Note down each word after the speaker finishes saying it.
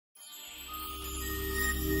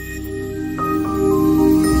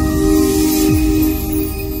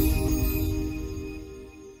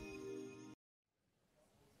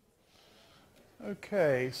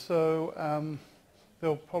Okay, so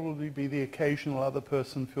there'll probably be the occasional other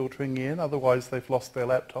person filtering in, otherwise they've lost their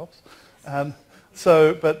laptops.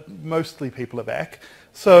 But mostly people are back.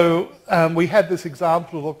 So we had this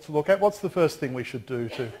example to look at. What's the first thing we should do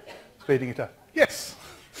to speeding it up? Yes,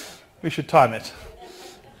 we should time it.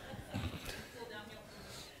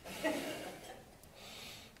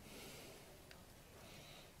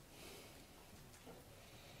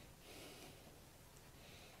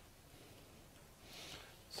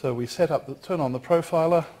 So we turn on the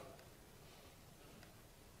profiler.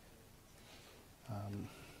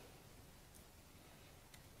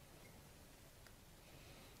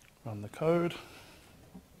 Run the code.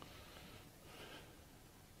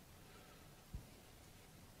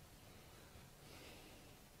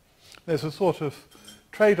 There's a sort of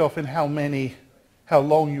trade-off in how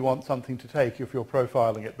long you want something to take if you're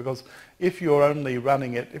profiling it, because if you're only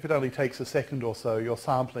running it, if it only takes a second or so, your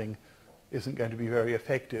sampling isn't going to be very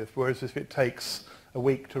effective. Whereas if it takes a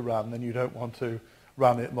week to run, then you don't want to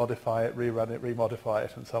run it, modify it, rerun it, remodify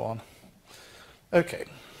it, and so on. Okay.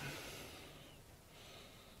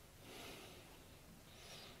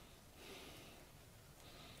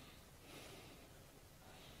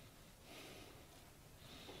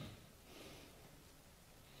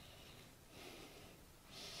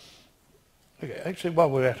 Okay, actually, while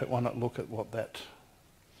we're at it, why not look at what that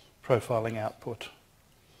profiling output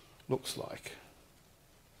looks like.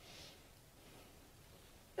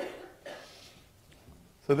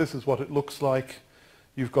 So this is what it looks like.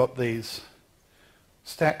 You've got these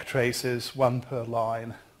stack traces, one per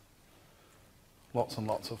line, lots and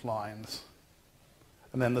lots of lines.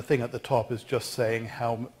 And then the thing at the top is just saying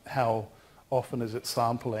how often is it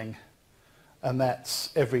sampling, and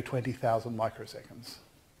that's every 20,000 microseconds.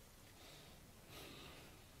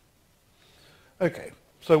 Okay,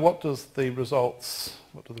 so what do the results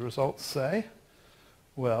say?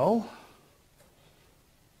 Well,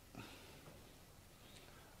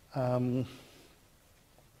 the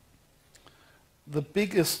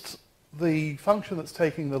function that's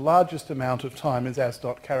taking the largest amount of time is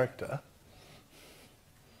as.character,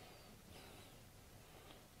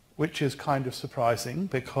 which is kind of surprising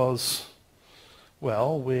because,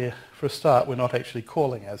 well, for a start, we're not actually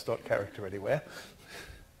calling as.character anywhere.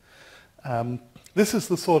 This is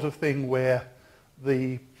the sort of thing where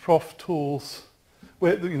the prof tools,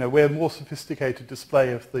 where more sophisticated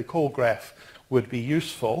display of the call graph would be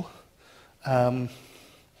useful.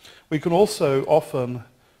 We can also often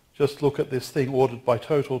just look at this thing ordered by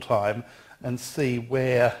total time and see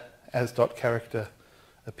where as.character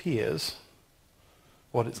appears,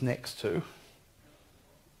 what it's next to.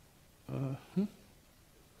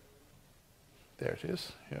 There it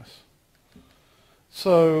is, yes.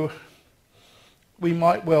 So we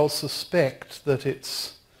might well suspect that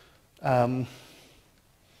it's that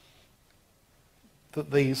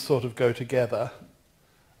these sort of go together,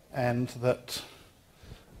 and that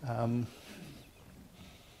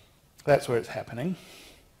that's where it's happening.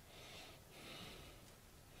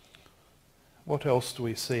 What else do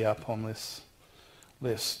we see up on this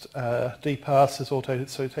list? dparse is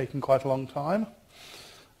also taking quite a long time.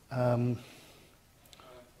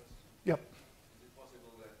 Yep.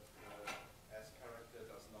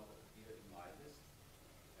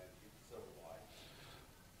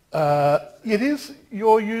 It is.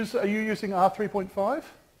 Are you using R3.5?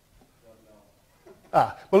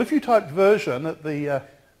 No. Well, if you type version at the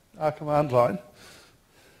R command line.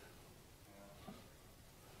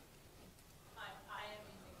 I am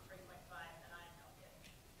using 3.5 and I am not getting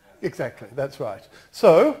it. Exactly, that's right.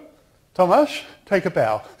 So, Tomasz, take a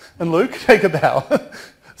bow. And Luke, take a bow.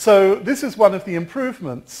 So this is one of the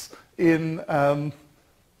improvements in R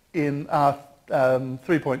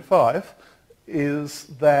 3.5. Is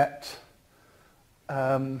that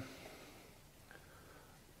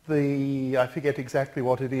I forget exactly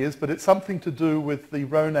what it is, but it's something to do with the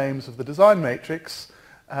row names of the design matrix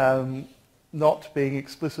not being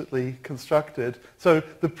explicitly constructed. So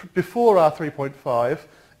before R3.5,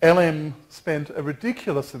 LM spent a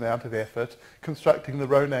ridiculous amount of effort constructing the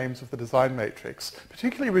row names of the design matrix,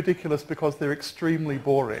 particularly ridiculous because they're extremely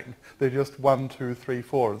boring. They're just 1, 2, 3,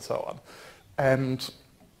 4, and so on. And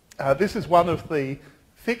this is one of the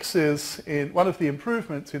fixes, one of the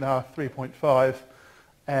improvements in R 3.5,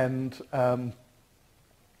 and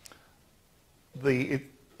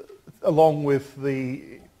along with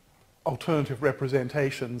the alternative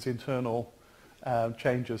representations, internal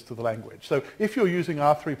changes to the language. So if you're using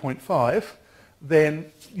R 3.5,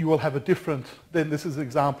 then you will have then this is an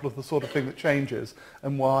example of the sort of thing that changes,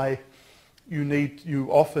 and why you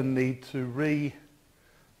often need to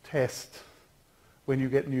retest when you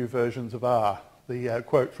get new versions of R. the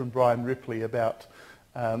quote from Brian Ripley about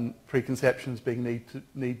preconceptions being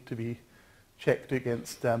need to be checked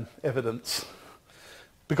against evidence.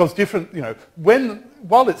 Because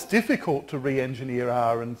while it's difficult to re-engineer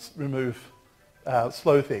R and remove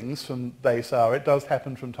slow things from base R, it does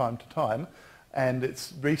happen from time to time, and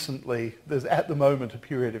there's at the moment a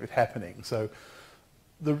period of it happening. So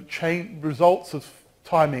the results of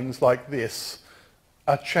timings like this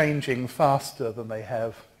are changing faster than they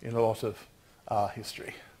have in a lot of R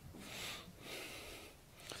history.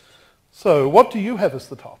 So what do you have as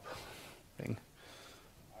the top thing?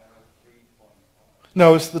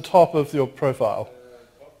 No, it's the top of your profile.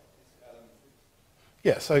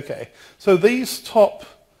 Yes, okay. So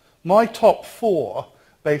my top four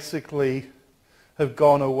basically have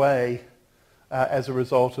gone away as a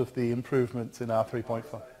result of the improvements in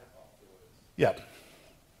R3.5. Yeah.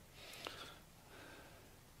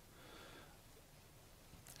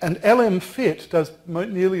 And LMFit does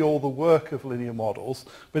nearly all the work of linear models,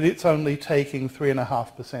 but it's only taking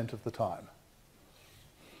 3.5% of the time.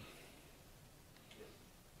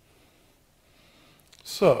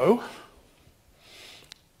 So,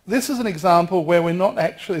 this is an example where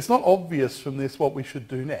it's not obvious from this what we should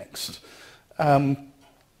do next.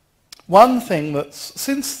 One thing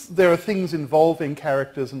since there are things involving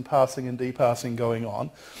characters and passing and depassing going on,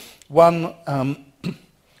 one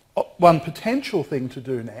potential thing to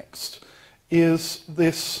do next is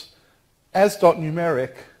this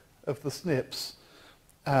as.numeric of the SNPs.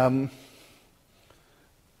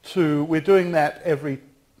 We're doing that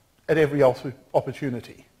at every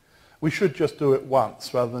opportunity. We should just do it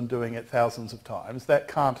once rather than doing it thousands of times. That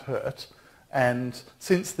can't hurt. And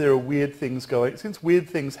since there are weird things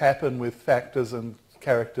happen with factors and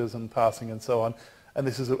characters and passing and so on,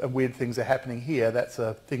 and weird things are happening here, that's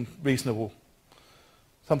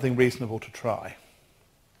something reasonable to try.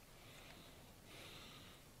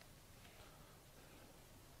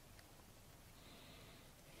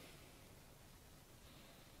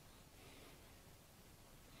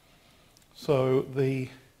 So the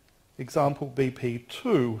example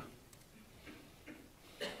BP2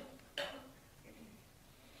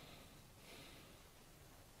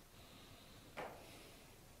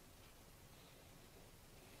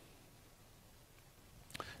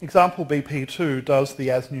 Example BP2 does the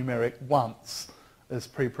as numeric once as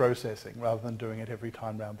pre-processing rather than doing it every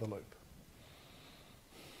time round the loop.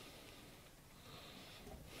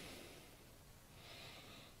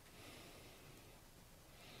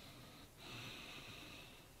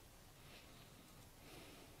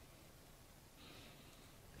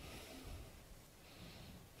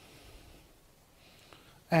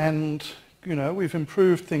 And, we've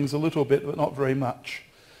improved things a little bit, but not very much.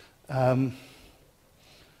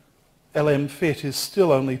 LMFit is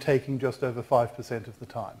still only taking just over 5% of the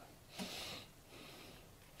time.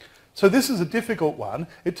 So this is a difficult one.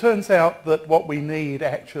 It turns out that what we need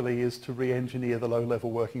actually is to re-engineer the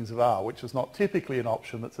low-level workings of R, which is not typically an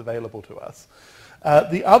option that's available to us.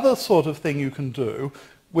 The other sort of thing you can do,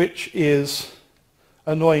 which is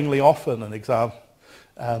annoyingly often an example,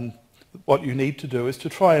 what you need to do is to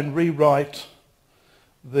try and rewrite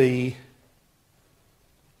the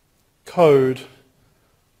code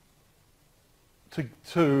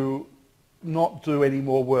to not do any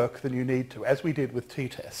more work than you need to, as we did with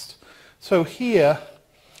t-test. So here,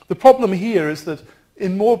 the problem here is that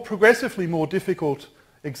in progressively more difficult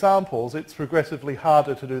examples, it's progressively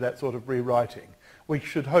harder to do that sort of rewriting. We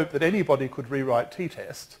should hope that anybody could rewrite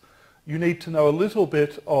t-test. You need to know a little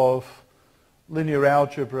bit of linear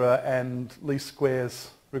algebra and least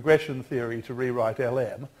squares regression theory to rewrite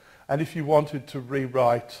LM. And if you wanted to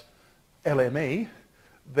rewrite LME,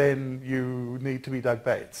 then you need to be Doug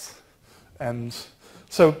Bates. And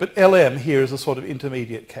so, but LM here is a sort of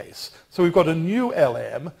intermediate case. So we've got a new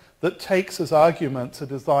LM that takes as arguments a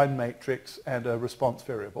design matrix and a response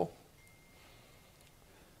variable.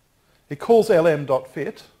 It calls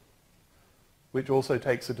lm.fit, which also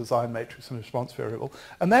takes a design matrix and a response variable.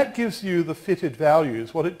 And that gives you the fitted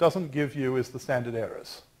values. What it doesn't give you is the standard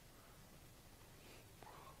errors.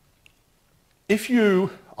 If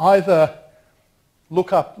you either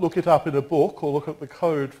look it up in a book or look at the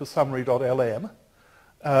code for summary.lm,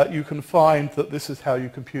 you can find that this is how you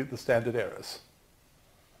compute the standard errors.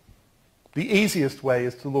 The easiest way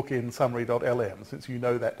is to look in summary.lm, since you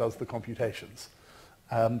know that does the computations.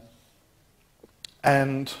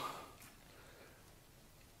 And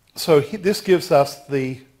so this gives us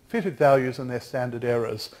the fitted values and their standard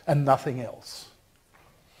errors and nothing else.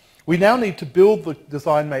 We now need to build the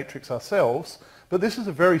design matrix ourselves, but this is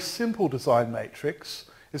a very simple design matrix.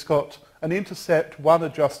 It's got an intercept, one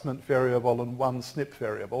adjustment variable, and one SNP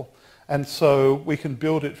variable. And so we can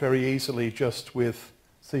build it very easily just with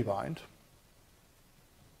cbind.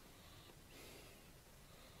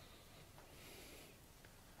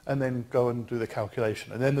 And then go and do the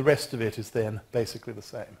calculation. And then the rest of it is then basically the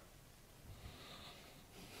same.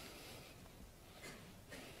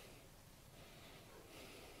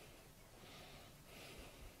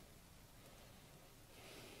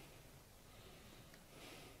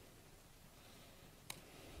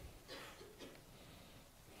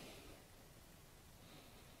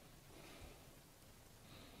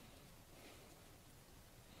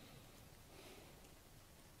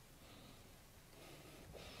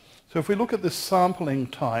 So if we look at this sampling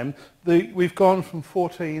time, we've gone from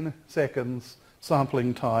 14 seconds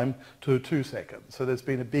sampling time to 2 seconds. So there's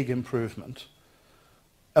been a big improvement.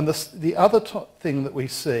 And the other thing that we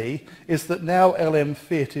see is that now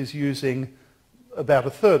LMFit is using about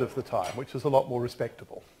 1/3 of the time, which is a lot more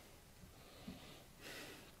respectable.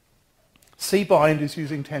 cbind is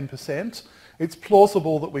using 10%. It's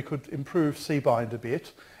plausible that we could improve cbind a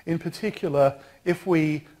bit. In particular, if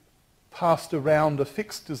we passed around a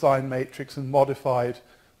fixed design matrix and modified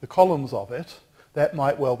the columns of it, that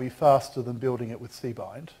might well be faster than building it with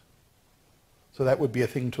cbind. So that would be a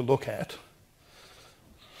thing to look at.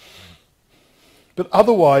 But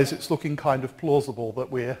otherwise, it's looking kind of plausible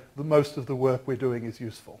that most of the work we're doing is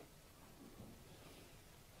useful.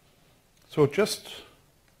 So this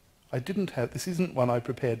isn't one I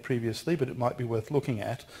prepared previously, but it might be worth looking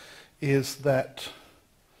at, is that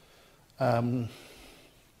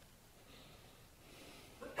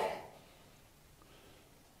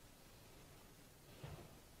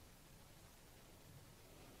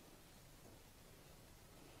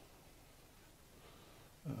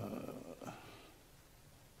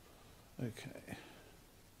okay.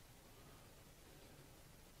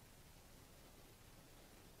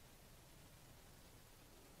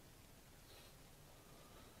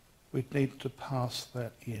 We'd need to pass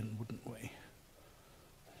that in, wouldn't we?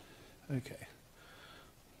 Okay.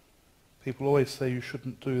 People always say you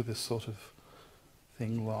shouldn't do this sort of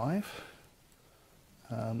thing live.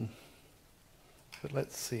 But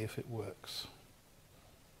let's see if it works.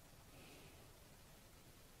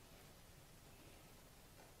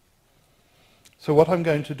 So what I'm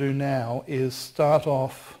going to do now is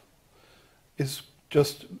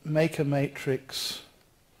just make a matrix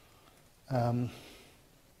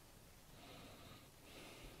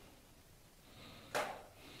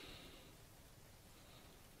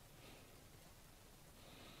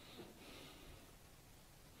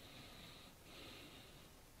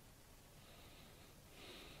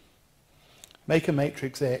make a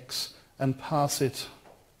matrix X and pass it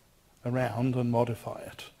around and modify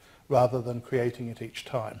it, rather than creating it each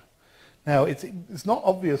time. Now, it's not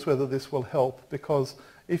obvious whether this will help, because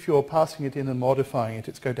if you're passing it in and modifying it,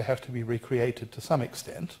 it's going to have to be recreated to some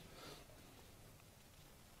extent.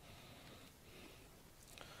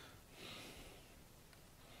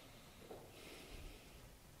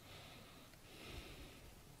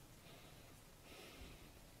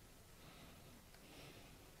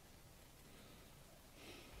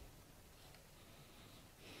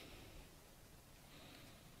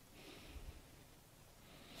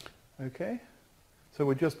 Okay, so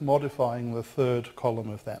we're just modifying the 3rd column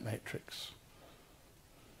of that matrix.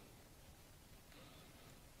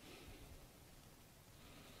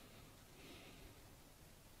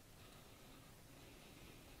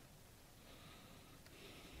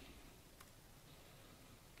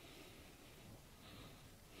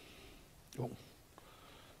 Oh.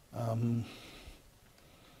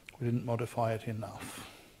 We didn't modify it enough.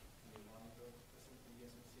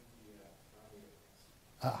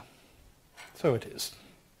 Ah. So it is.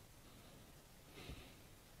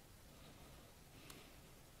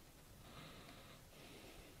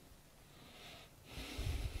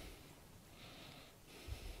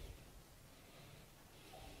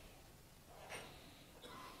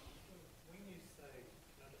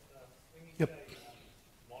 Yep.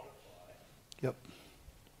 Modify, Yep.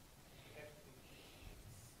 you have to be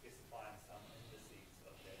specifying some indices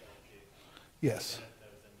of that object. Yes. And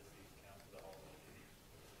those indices count for the whole object.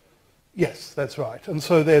 Yes, that's right. And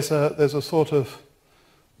so there's a sort of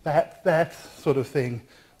that sort of thing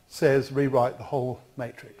says rewrite the whole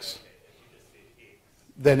matrix. Okay, if you just said X.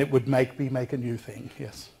 Then it would make a new thing.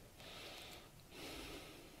 Yes.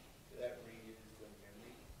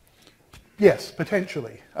 Yes,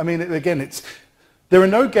 potentially. I mean, again, there are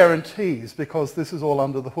no guarantees because this is all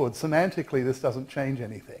under the hood. Semantically, this doesn't change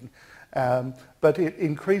anything. But it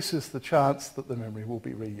increases the chance that the memory will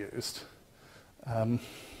be reused.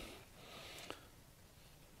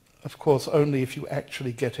 Of course, only if you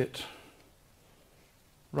actually get it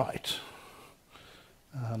Right.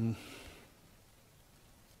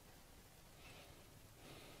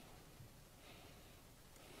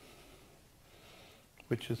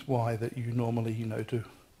 Which is why that you normally, do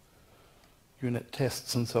unit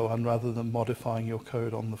tests and so on rather than modifying your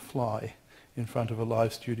code on the fly in front of a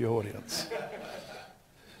live studio audience.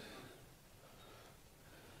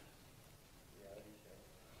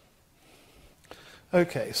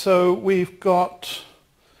 Okay, so we've got,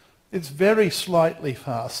 it's very slightly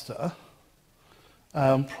faster,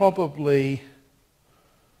 probably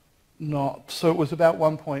not, so it was about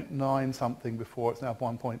 1.9 something before, it's now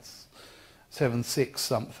 1.76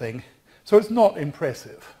 something. So it's not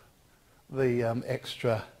impressive, the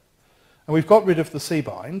extra. And we've got rid of the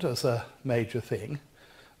C-bind as a major thing,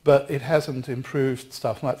 but it hasn't improved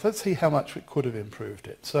stuff much. Let's see how much it could have improved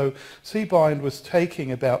it. So C-bind was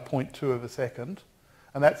taking about 0.2 of a second,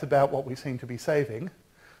 and that's about what we seem to be saving.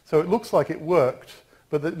 So it looks like it worked,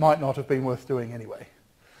 but it might not have been worth doing anyway,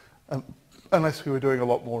 unless we were doing a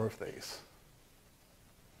lot more of these.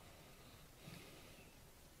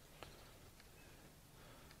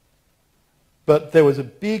 But there was a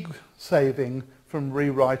big saving from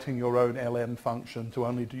rewriting your own LM function to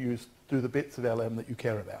only do the bits of LM that you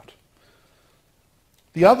care about.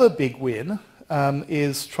 The other big win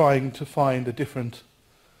is trying to find a different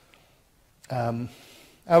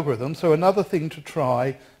algorithm. So another thing to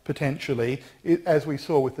try, potentially, as we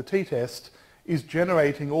saw with the t-test, is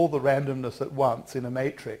generating all the randomness at once in a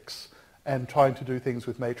matrix and trying to do things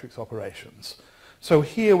with matrix operations. So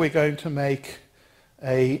here we're going to make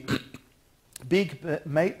a big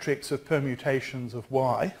matrix of permutations of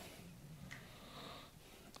y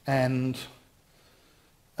and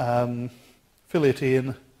fill it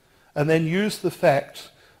in, and then use the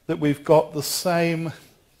fact that we've got the same.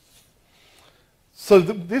 So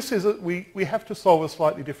this is we have to solve a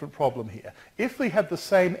slightly different problem here. If we have the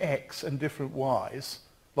same x and different y's,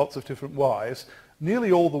 lots of different y's,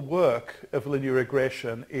 nearly all the work of linear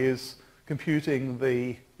regression is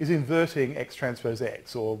inverting x transpose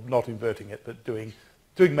x, or not inverting it, but doing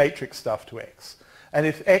matrix stuff to x. And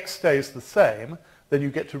if x stays the same, then you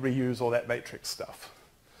get to reuse all that matrix stuff.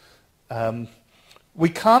 We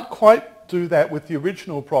can't quite do that with the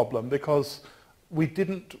original problem because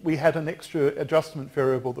we had an extra adjustment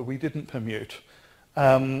variable that we didn't permute.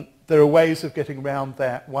 There are ways of getting around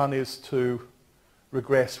that. One is to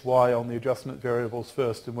regress y on the adjustment variables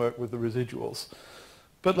first and work with the residuals.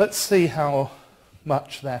 But let's see how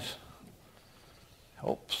much that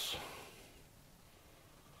helps.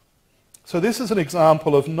 So this is an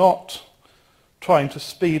example of not trying to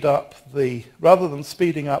speed up rather than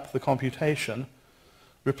speeding up the computation,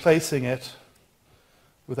 replacing it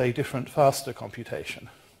with a different, faster computation.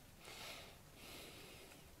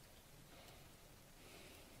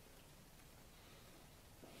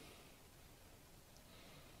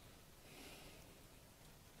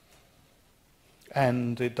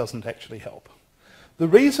 And it doesn't actually help.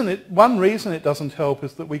 One reason it doesn't help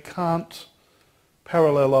is that we can't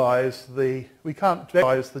parallelize the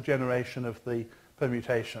generation of the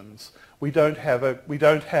permutations. We don't have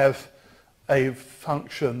a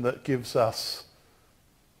function that gives us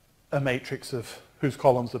a matrix of whose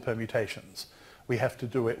columns are permutations. We have to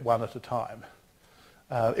do it one at a time.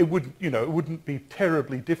 It wouldn't be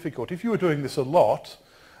terribly difficult. If you were doing this a lot,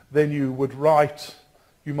 then you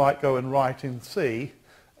might go and write in C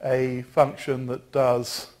a function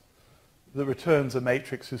that returns a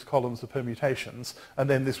matrix whose columns are permutations, and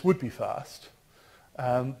then this would be fast.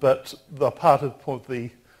 But the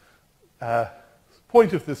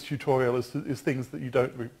point of this tutorial is things that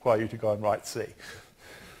don't require you to go and write C.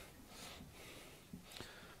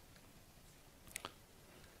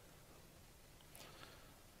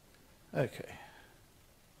 Okay.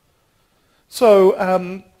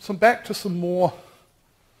 So back to some more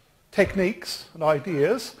techniques and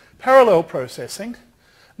ideas. Parallel processing.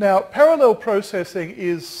 Now, parallel processing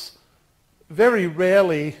is fairly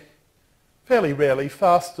rarely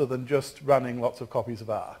faster than just running lots of copies of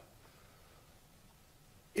R.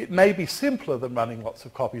 It may be simpler than running lots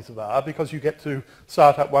of copies of R because you get to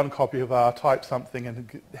start up one copy of R, type something,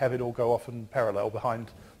 and have it all go off in parallel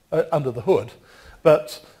under the hood.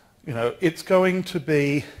 But it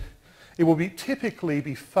will typically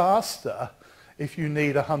be faster if you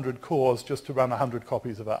need 100 cores just to run 100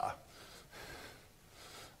 copies of R.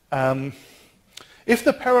 If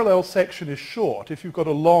the parallel section is short, if you've got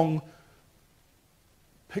a long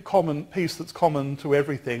common piece that's common to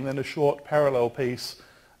everything, then a short parallel piece,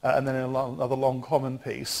 and then another long common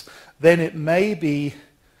piece, then it may be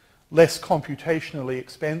less computationally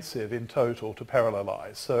expensive in total to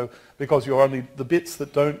parallelize. So because you're only, the bits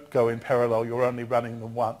that don't go in parallel, you're only running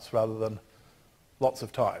them once rather than lots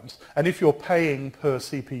of times. And if you're paying per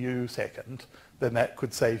CPU second, then that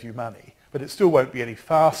could save you money. But it still won't be any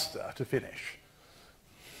faster to finish.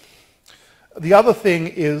 The other thing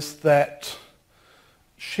is that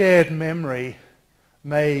shared memory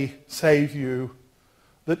may save you,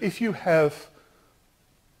 that if you have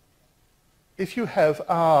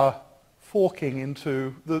R forking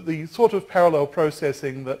into the sort of parallel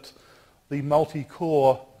processing that the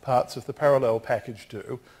multi-core parts of the parallel package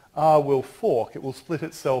do, R will fork, it will split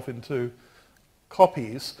itself into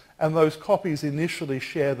copies, and those copies initially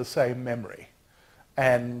share the same memory.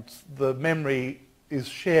 And the memory is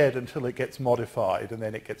shared until it gets modified, and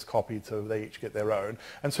then it gets copied, so they each get their own.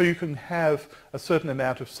 And so you can have a certain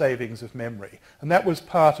amount of savings of memory. And that was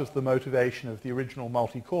part of the motivation of the original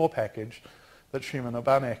multi-core package that Schumann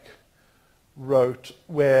Urbanek wrote,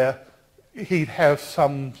 where he'd have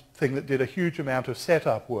something that did a huge amount of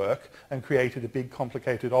setup work and created a big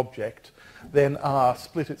complicated object. Then R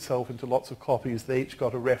split itself into lots of copies. They each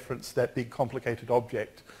got a reference to that big complicated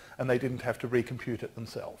object, and they didn't have to recompute it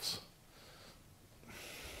themselves.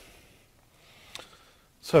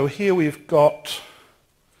 So here we've got,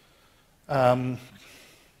 so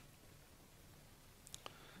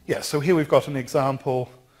here we've got an example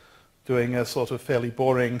doing a sort of fairly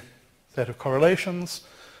boring set of correlations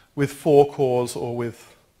with 4 cores or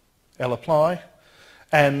with lapply.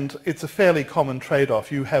 And it's a fairly common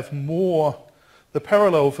trade-off. You have more, the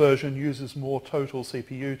parallel version uses more total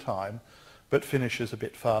CPU time, but finishes a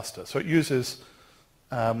bit faster. So it uses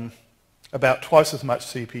about twice as much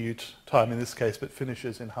CPU time in this case, but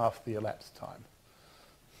finishes in half the elapsed time.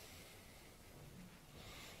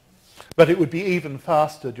 But it would be even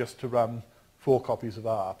faster just to run 4 copies of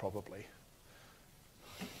R, probably.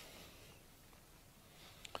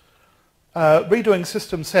 Redoing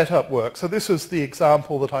system setup work. So this is the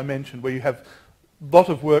example that I mentioned where you have a lot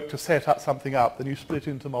of work to set up something up, then you split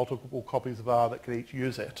into multiple copies of R that can each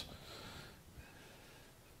use it.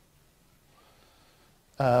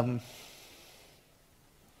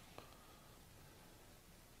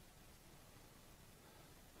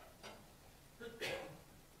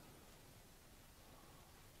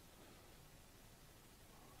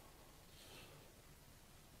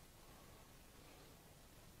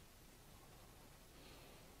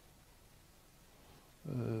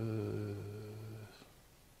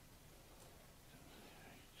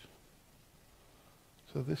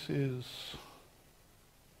 So this is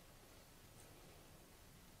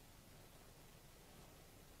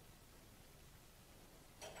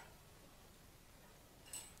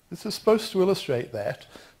supposed to illustrate that,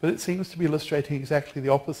 but it seems to be illustrating exactly the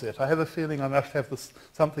opposite. I have a feeling I must have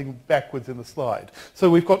something backwards in the slide. So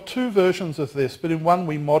we've got 2 versions of this, but in one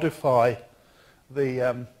we modify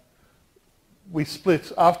the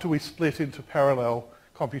after we split into parallel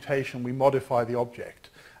computation, we modify the object.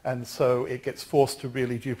 And so it gets forced to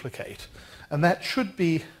really duplicate. And that should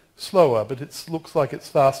be slower, but it looks like it's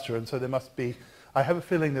faster, and so there must be, I have a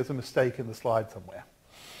feeling there's a mistake in the slide somewhere.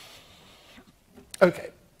 Okay.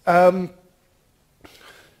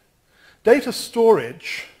 Data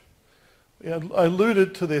storage, I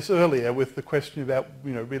alluded to this earlier with the question about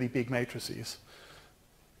really big matrices.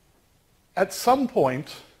 At some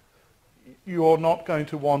point, you're not going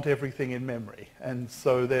to want everything in memory, and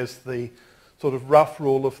so there's the sort of rough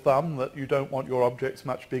rule of thumb that you don't want your objects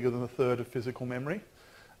much bigger than 1/3 of physical memory.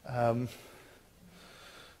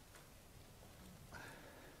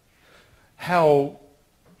 How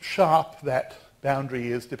sharp that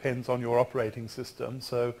boundary is depends on your operating system.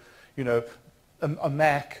 So, a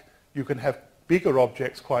Mac, you can have bigger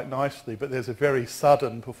objects quite nicely, but there's a very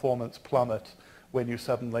sudden performance plummet when you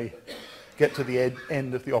suddenly get to the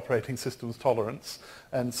end of the operating system's tolerance.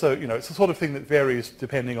 And so, it's the sort of thing that varies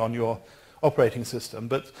depending on your operating system,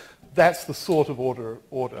 but that's the sort of order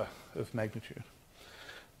of magnitude.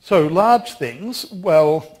 So large things,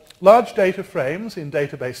 well, large data frames in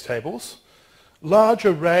database tables, large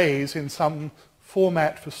arrays in some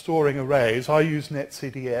format for storing arrays. I use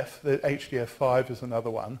NetCDF, the HDF5 is another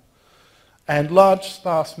one, and large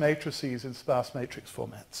sparse matrices in sparse matrix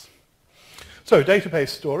formats. So database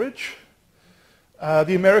storage.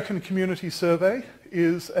 The American Community Survey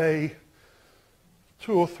is a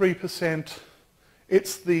 2 or 3%,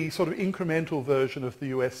 it's the sort of incremental version of the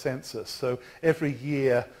US Census. So every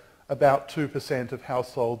year, about 2% of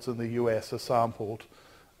households in the US are sampled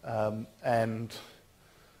and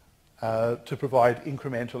to provide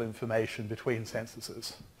incremental information between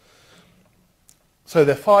censuses. So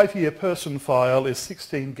their 5-year person file is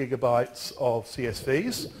 16 gigabytes of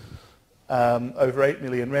CSVs. over 8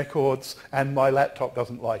 million records, and my laptop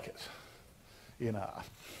doesn't like it in R.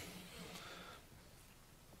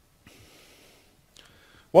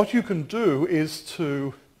 What you can do is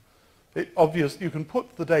you can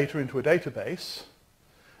put the data into a database,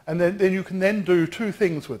 and then you can then do two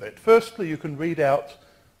things with it. Firstly, you can read out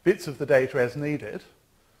bits of the data as needed.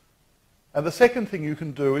 And the second thing you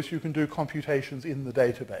can do is you can do computations in the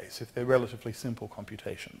database, if they're relatively simple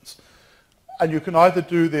computations. And you can either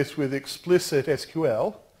do this with explicit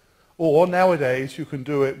SQL, or nowadays you can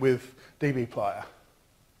do it with dbplyr.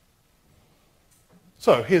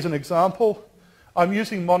 So here's an example. I'm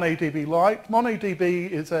using MonADB Lite. MonADB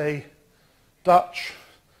is a Dutch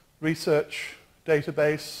research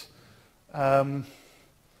database.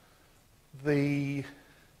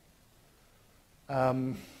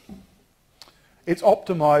 It's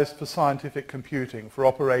optimized for scientific computing, for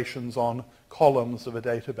operations on columns of a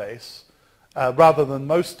database, rather than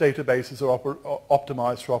most databases are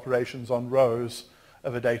optimized for operations on rows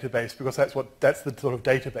of a database, because that's the sort of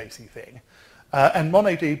databasey thing. And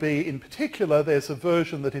MonADB in particular, there's a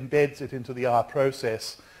version that embeds it into the R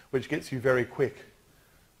process, which gets you very quick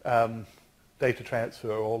data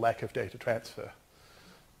transfer or lack of data transfer.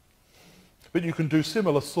 But you can do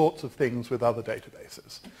similar sorts of things with other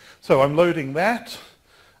databases. So I'm loading that.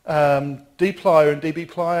 dplyr and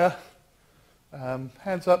dbplyr.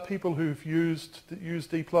 Hands up, people who've used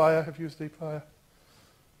dplyr, have used dplyr?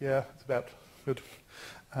 Yeah, it's about good.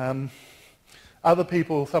 Other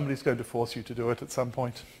people, somebody's going to force you to do it at some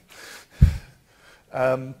point.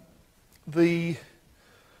 Here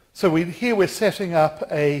we're setting up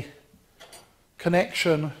a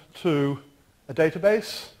connection to a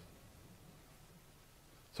database.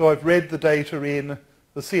 So I've read the data in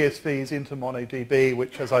the CSVs into MonADB,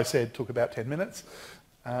 which, as I said, took about 10 minutes,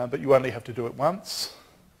 but you only have to do it once.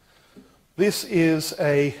 This is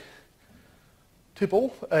a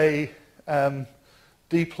Tibble, a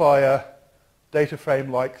dplyr data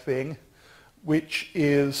frame-like thing, which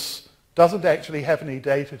doesn't actually have any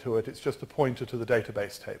data to it. It's just a pointer to the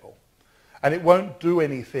database table. And it won't do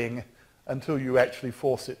anything until you actually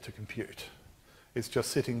force it to compute. It's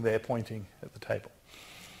just sitting there pointing at the table.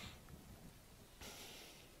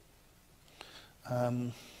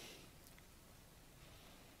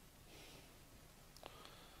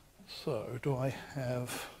 So do I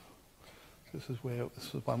have, this is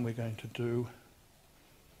one we're going to do.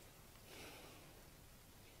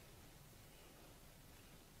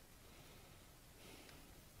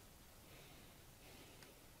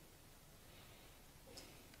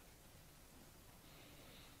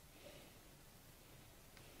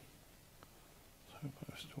 So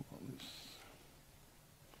I've still got this.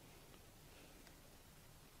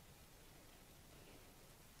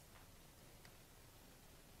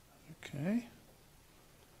 Okay,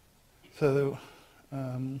 so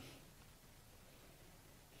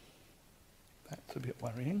that's a bit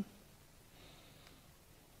worrying.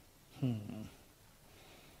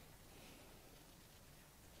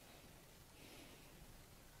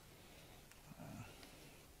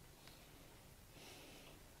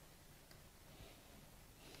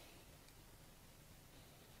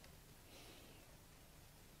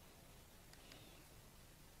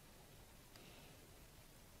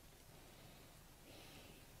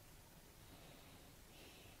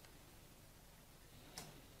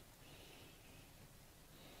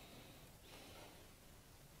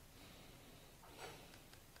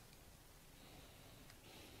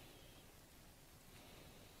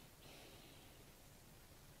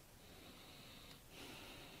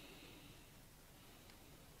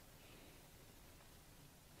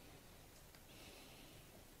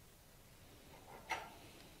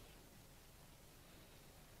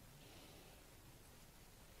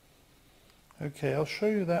 Okay, I'll show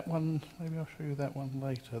you that one. Maybe I'll show you that one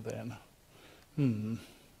later then. I'm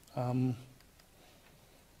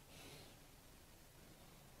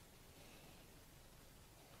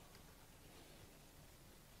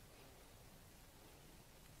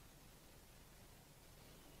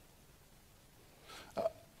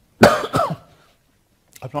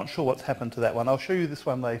not sure what's happened to that one. I'll show you this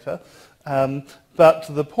one later. But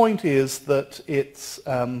the point is that it's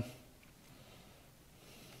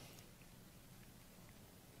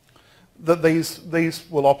that these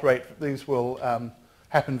will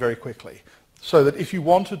happen very quickly. So that if you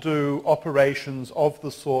want to do operations of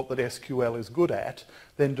the sort that SQL is good at,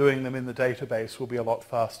 then doing them in the database will be a lot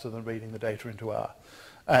faster than reading the data into R.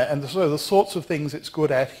 And so the sorts of things it's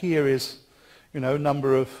good at here is,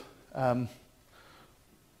 number of,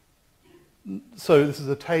 so this is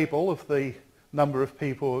a table of the number of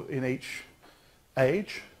people in each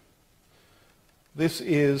age. This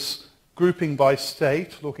is grouping by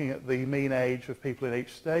state, looking at the mean age of people in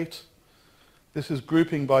each state. This is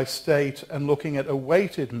grouping by state and looking at a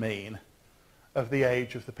weighted mean of the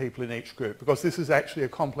age of the people in each group, because this is actually a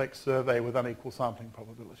complex survey with unequal sampling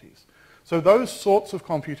probabilities. So those sorts of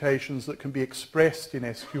computations that can be expressed in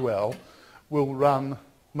SQL will run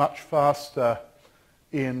much faster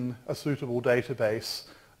in a suitable database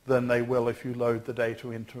than they will if you load the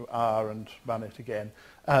data into R and run it again.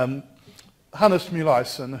 Hannes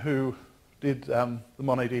Muleisen, who did the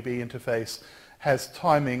MongoDB interface, has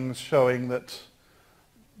timings showing that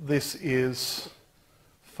this is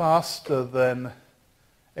faster than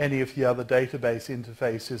any of the other database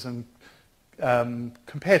interfaces and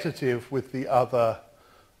competitive with the other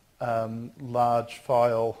large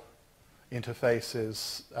file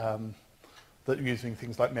interfaces that are using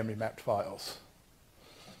things like memory mapped files.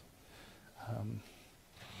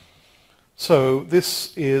 So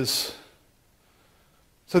this is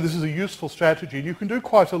a useful strategy. You can do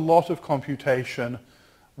quite a lot of computation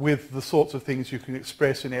with the sorts of things you can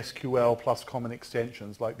express in SQL plus common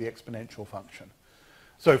extensions like the exponential function.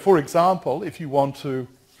 So for example, if you want to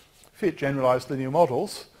fit generalized linear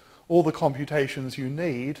models, all the computations you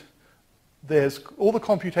need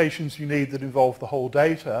that involve the whole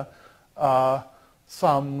data are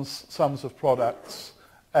sums of products,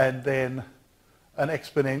 and then an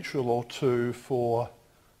exponential or two for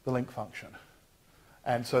the link function,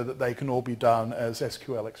 and so that they can all be done as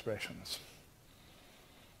SQL expressions.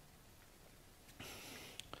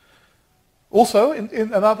 Also,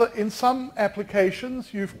 in some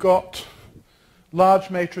applications, you've got large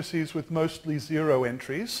matrices with mostly zero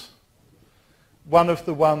entries. One of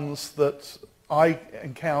the ones that I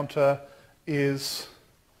encounter is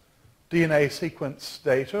DNA sequence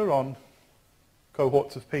data on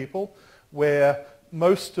cohorts of people, where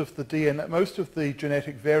most of the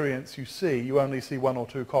genetic variants you see, you only see one or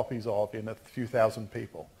two copies of in a few thousand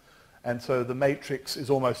people. And so the matrix is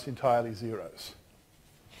almost entirely zeros.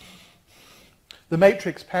 The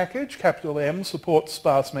matrix package, capital M, supports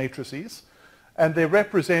sparse matrices, and they're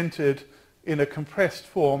represented in a compressed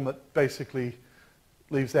form that basically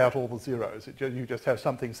leaves out all the zeros. You just have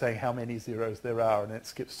something saying how many zeros there are, and it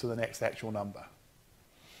skips to the next actual number.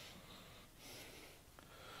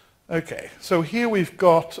 Okay, so here we've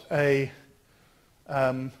got a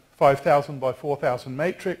 5,000 by 4,000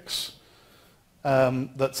 matrix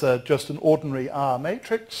that's just an ordinary R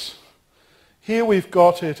matrix. Here we've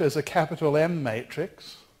got it as a capital M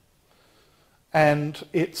matrix, and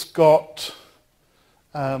it's got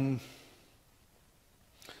so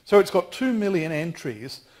it's got 2 million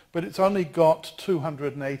entries, but it's only got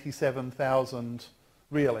 287,000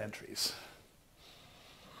 real entries.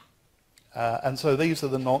 And so those are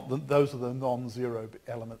the non-zero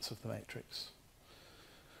elements of the matrix.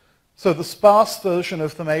 So the sparse version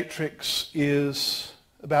of the matrix is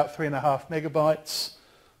about 3.5 megabytes.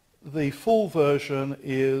 The full version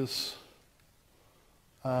is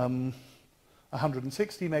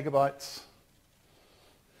 160 megabytes.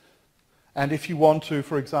 And if you want to,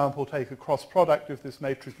 for example, take a cross product of this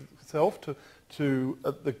matrix itself to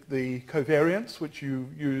the covariance, which you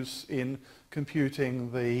use in computing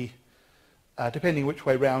the, depending which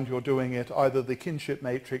way round you're doing it, either the kinship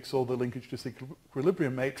matrix or the linkage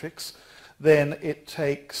disequilibrium matrix, then it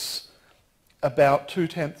takes about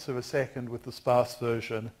 0.2 of a second with the sparse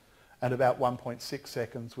version and about 1.6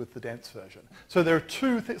 seconds with the dense version. So there are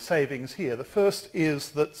two savings here. The first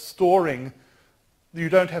is that storing, you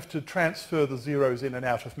don't have to transfer the zeros in and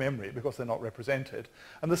out of memory because they're not represented.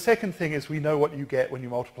 And the second thing is we know what you get when you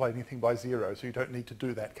multiply anything by zero, so you don't need to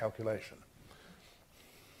do that calculation.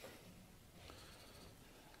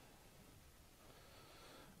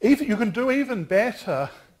 You can do even better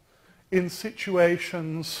in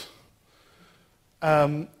situations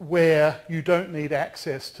where you don't need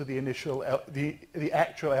access to the initial, the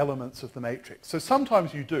actual elements of the matrix. So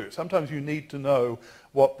sometimes you do. Sometimes you need to know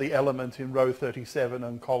what the element in row 37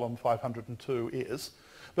 and column 502 is.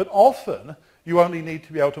 But often you only need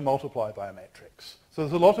to be able to multiply by a matrix. So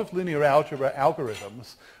there's a lot of linear algebra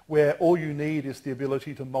algorithms where all you need is the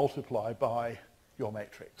ability to multiply by your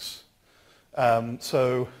matrix.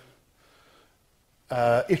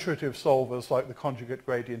 Iterative solvers like the conjugate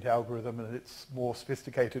gradient algorithm and its more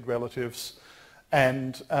sophisticated relatives,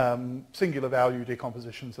 and singular value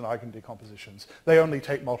decompositions and eigendecompositions. They only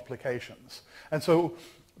take multiplications. And so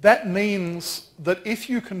that means that if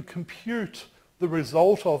you can compute the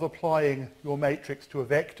result of applying your matrix to a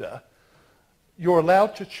vector, you're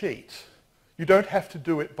allowed to cheat. You don't have to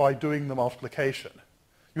do it by doing the multiplication.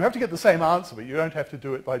 You have to get the same answer, but you don't have to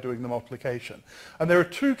do it by doing the multiplication. And there are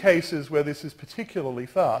two cases where this is particularly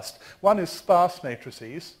fast. One is sparse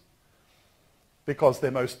matrices, because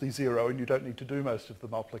they're mostly 0 and you don't need to do most of the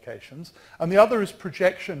multiplications. And the other is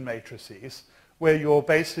projection matrices, where you're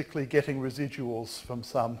basically getting residuals from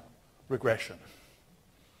some regression.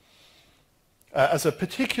 As a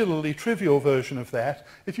particularly trivial version of that,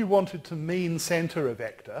 if you wanted to mean center a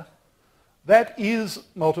vector, that is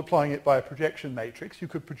multiplying it by a projection matrix. You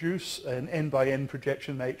could produce an n by n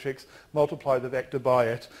projection matrix, multiply the vector by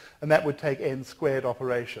it, and that would take n squared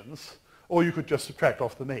operations. Or you could just subtract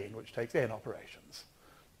off the mean, which takes n operations.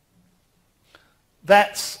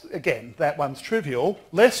 That's, again, that one's trivial.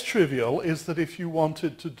 Less trivial is that if you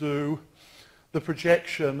wanted to do the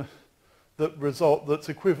projection that's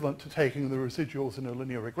equivalent to taking the residuals in a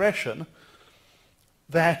linear regression,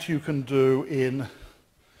 that you can do in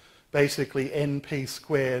basically np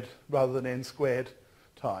squared rather than n squared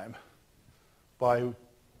time by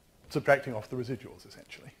subtracting off the residuals,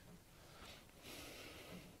 essentially.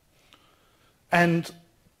 And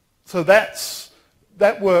so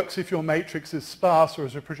that works if your matrix is sparse or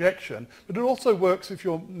as a projection, but it also works if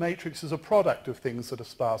your matrix is a product of things that are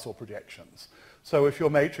sparse or projections. So if your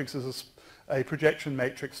matrix is a projection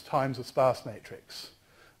matrix times a sparse matrix,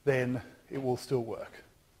 then it will still work.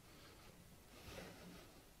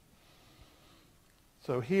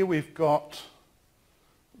 So here we've got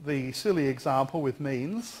the silly example with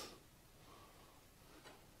means,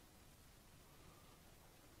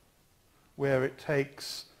 where it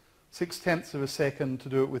takes 0.6 of a second to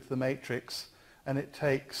do it with the matrix, and it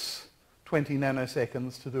takes 20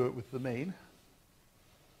 nanoseconds to do it with the mean.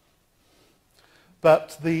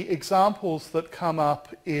 But the examples that come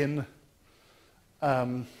up in,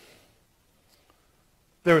 there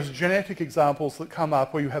is genetic examples that come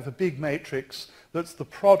up where you have a big matrix that's the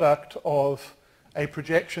product of a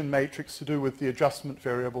projection matrix to do with the adjustment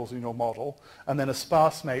variables in your model, and then a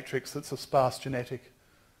sparse matrix that's a sparse genetic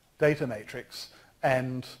data matrix.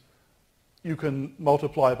 And you can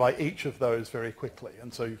multiply by each of those very quickly,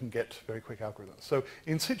 and so you can get very quick algorithms. So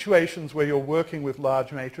in situations where you're working with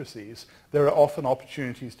large matrices, there are often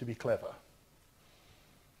opportunities to be clever.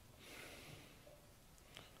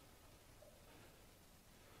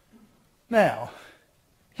 Now,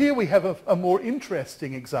 here we have a more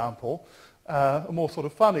interesting example, a more sort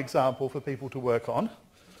of fun example for people to work on,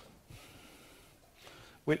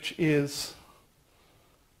 which is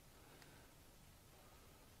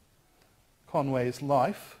Conway's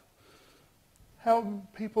life. How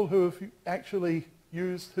people who have actually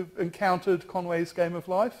have encountered Conway's game of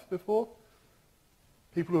life before?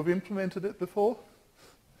 People who have implemented it before?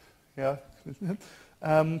 Yeah.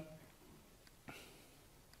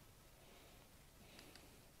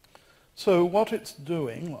 So what it's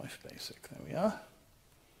doing, Life Basic, there we are.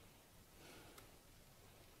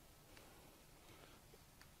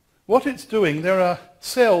 What it's doing, there are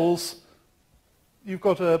cells. You've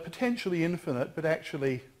got a potentially infinite, but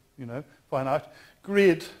actually, finite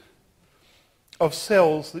grid of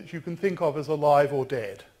cells that you can think of as alive or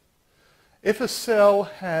dead. If a cell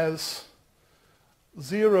has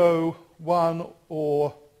 0, 1,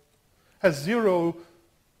 or has 0,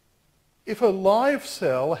 if a live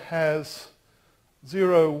cell has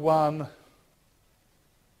 0, 1,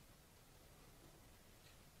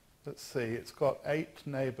 let's see, it's got 8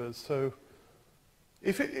 neighbors, so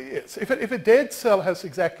if a dead cell has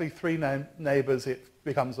exactly 3 neighbors, it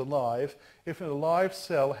becomes alive. If a live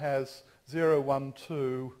cell has 0, 1,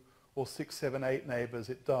 2, or 6, 7, 8 neighbors,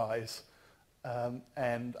 it dies,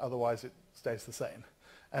 and otherwise it stays the same.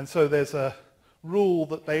 And so there's a rule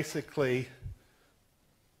that basically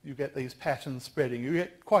you get these patterns spreading. You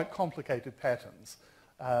get quite complicated patterns.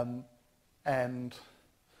 And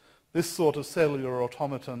this sort of cellular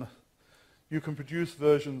automaton, you can produce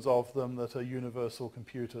versions of them that are universal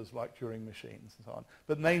computers like Turing machines and so on.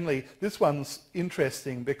 But mainly, this one's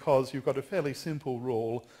interesting because you've got a fairly simple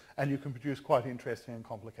rule and you can produce quite interesting and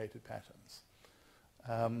complicated patterns.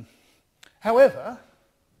 However,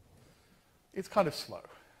 it's kind of slow.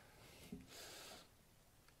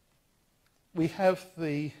 We have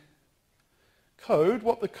the code.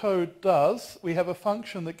 What the code does, we have a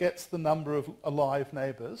function that gets the number of alive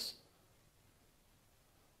neighbors.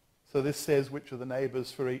 So this says which are the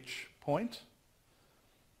neighbors for each point.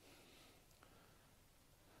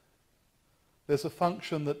 There's a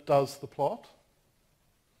function that does the plot.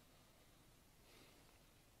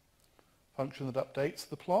 Function that updates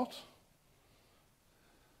the plot.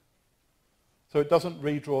 So it doesn't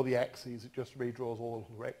redraw the axes, it just redraws all the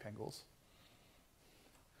little rectangles.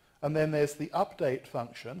 And then there's the update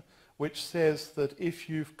function, which says that if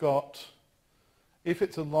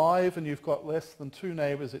it's alive and you've got less than 2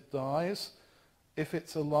 neighbors, it dies. If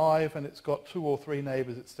it's alive and it's got 2 or 3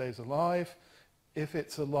 neighbors, it stays alive. If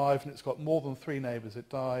it's alive and it's got more than 3 neighbours, it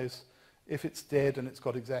dies. If it's dead and it's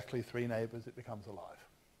got exactly 3 neighbours, it becomes alive.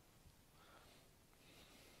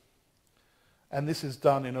 And this is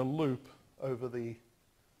done in a loop over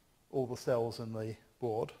all the cells in the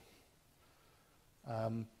board.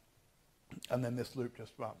 And then this loop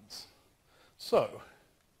just runs. So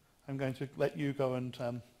I'm going to let you go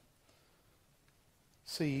and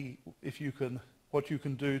see if you can, what you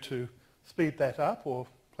can do to speed that up or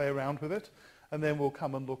play around with it. And then we'll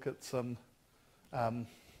come and look at some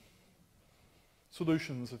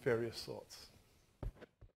solutions of various sorts.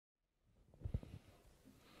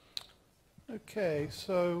 Okay,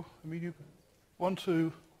 so you want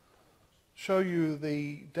to show you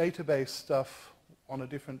the database stuff on a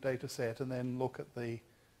different data set and then look at the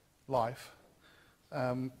life.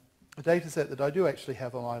 A data set that I do actually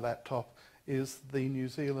have on my laptop is the New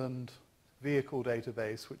Zealand vehicle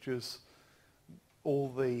database, which is all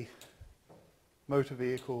the motor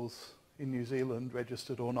vehicles in New Zealand,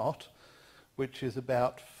 registered or not, which is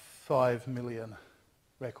about 5 million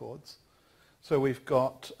records. So we've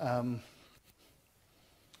got a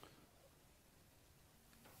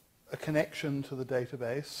connection to the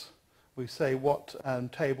database. We say what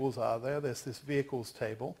tables are there. There's this vehicles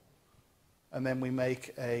table. And then we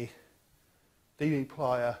make a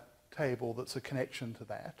dplyr table that's a connection to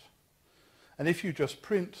that. And if you just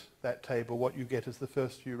print that table, what you get is the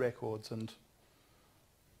first few records and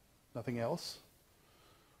nothing else.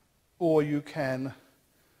 Or you can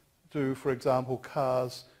do, for example,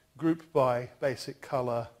 cars group by basic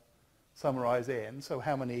colour, summarize n. So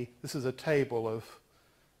how many, this is a table of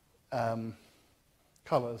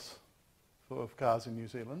colours of cars in New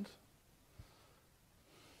Zealand.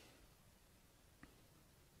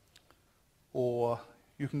 Or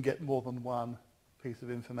you can get more than one piece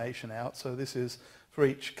of information out. So this is, for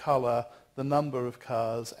each colour, the number of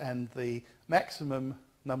cars and the maximum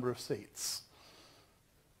number of seats.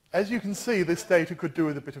 As you can see, this data could do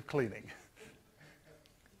with a bit of cleaning.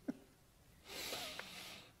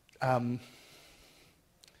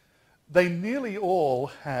 They nearly all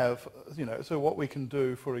have, so what we can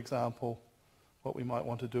do, for example, what we might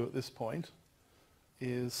want to do at this point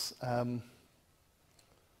is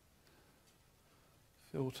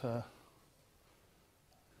filter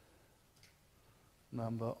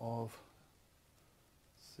number of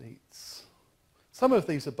seats. Some of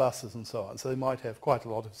these are buses and so on, so they might have quite a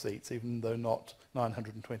lot of seats, even though not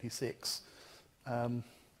 926. So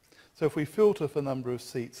if we filter for number of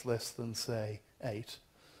seats less than, say, 8,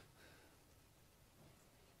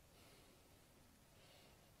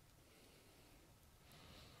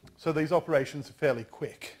 so these operations are fairly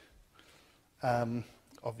quick.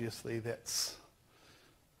 Obviously, that's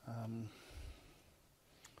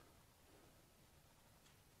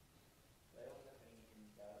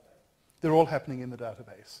they're all happening in the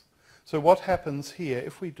database. So what happens here,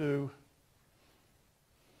 if we do,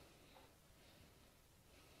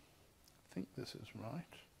 I think this is right.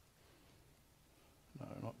 No,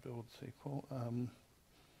 not build SQL.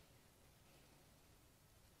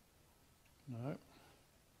 No.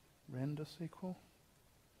 Render SQL.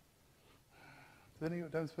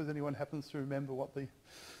 Don't suppose anyone happens to remember what the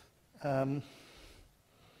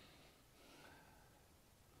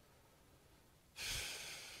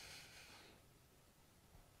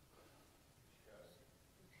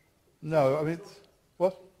no, I mean,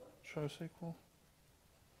 what? Show SQL?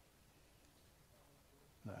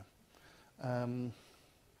 No.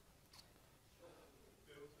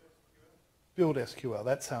 Build SQL,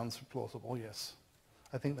 that sounds plausible, yes.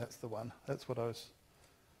 I think that's the one. That's what I was...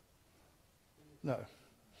 No.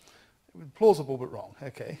 Plausible but wrong,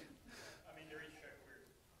 okay. I mean, there is show query.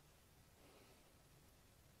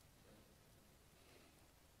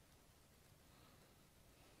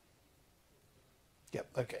 Yep,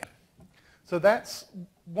 okay. So that's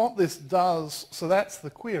what this does. So that's the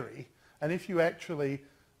query. And if you actually...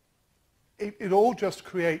 It all just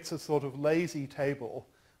creates a sort of lazy table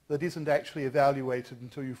that isn't actually evaluated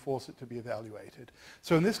until you force it to be evaluated.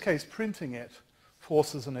 So in this case, printing it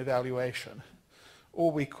forces an evaluation.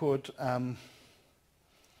 Or we could and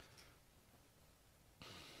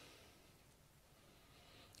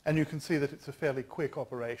you can see that it's a fairly quick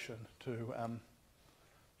operation to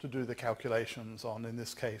do the calculations on, in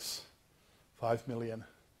this case, 5 million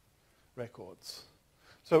records.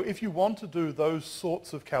 So if you want to do those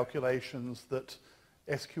sorts of calculations that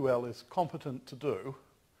SQL is competent to do,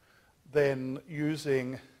 then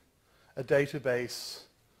using a database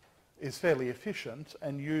is fairly efficient,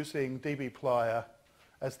 and using dbplyr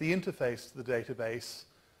as the interface to the database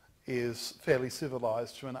is fairly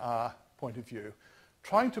civilized from an R point of view.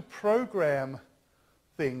 Trying to program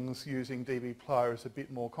things using dbplyr is a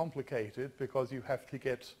bit more complicated because you have to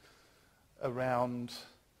get around,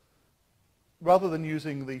 rather than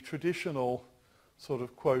using the traditional sort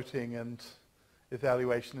of quoting and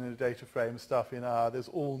evaluation in a data frame stuff in R, there's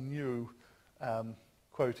all new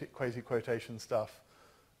quasi-quotation stuff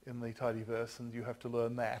in the tidyverse, and you have to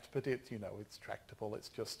learn that. But it's, you know, it's tractable. It's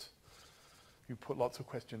just, you put lots of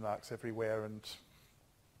question marks everywhere and,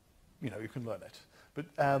 you know, you can learn it. But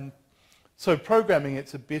so programming,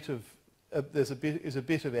 it's a bit of, is a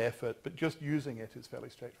bit of effort, but just using it is fairly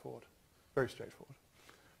straightforward, very straightforward.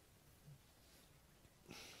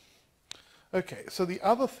 Okay, so the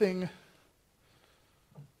other thing,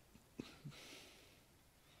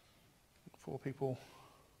 before people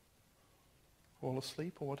fall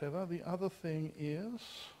asleep or whatever, the other thing is,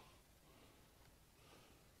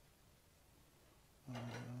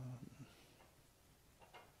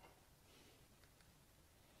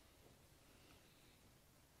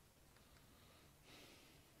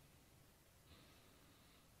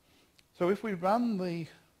 so if we run the,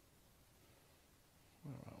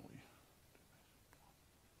 where are we?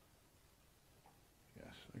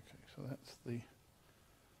 Yes, okay, so that's the,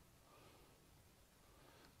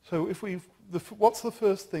 so if we, what's the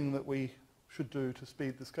first thing that we should do to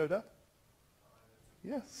speed this code up?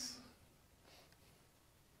 Yes.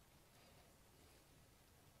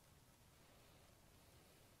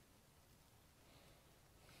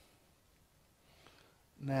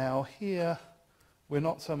 Now here, we're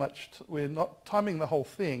not so much, we're not timing the whole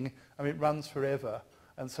thing. I mean, it runs forever,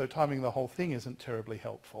 and so timing the whole thing isn't terribly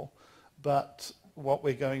helpful. But what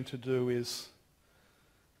we're going to do is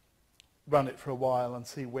run it for a while and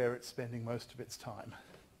see where it's spending most of its time.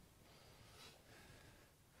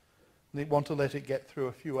 We want to let it get through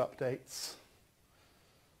a few updates.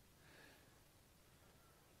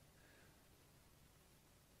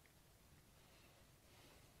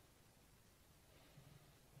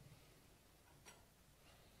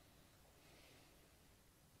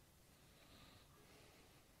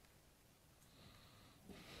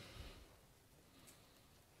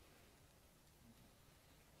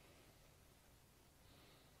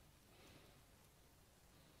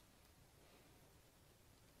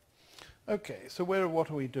 Okay, so what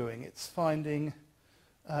are we doing? It's finding,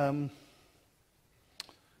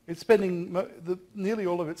 it's spending nearly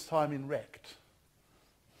all of its time in rect.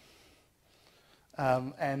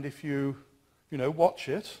 And if you watch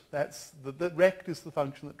it, that's the rect is the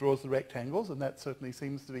function that draws the rectangles, and that certainly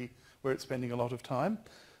seems to be where it's spending a lot of time.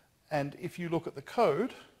 And if you look at the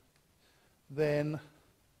code, then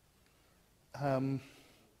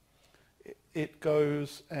it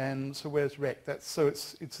goes, and so where's rect? It's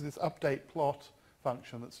this update plot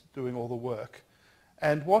function that's doing all the work.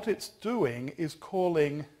 And what it's doing is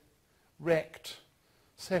calling rect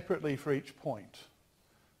separately for each point.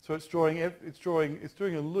 So it's doing a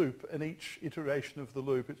loop, and each iteration of the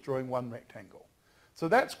loop it's drawing one rectangle. So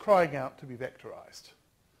that's crying out to be vectorized.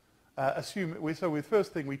 So the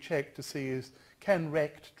first thing we check to see is, can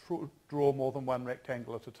rect draw more than one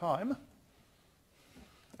rectangle at a time?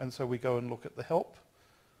 And so we go and look at the help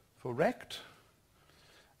for rect,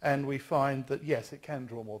 and we find that yes, it can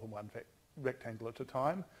draw more than one rectangle at a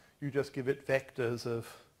time. You just give it vectors of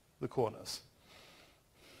the corners.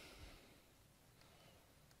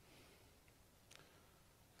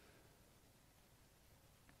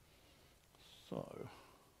 So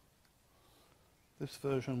this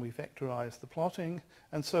version we vectorize the plotting,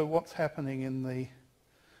 and so what's happening in the,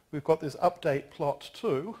 we've got this update plot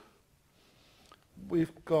 2.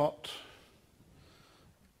 We've got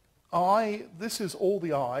this is all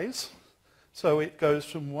the i's, so it goes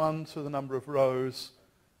from 1 to the number of rows,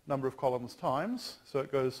 number of columns times, so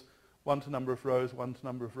it goes 1 to number of rows, 1 to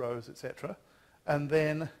number of rows, etc. And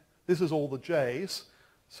then this is all the j's,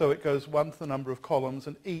 so it goes 1 to the number of columns,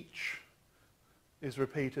 and each is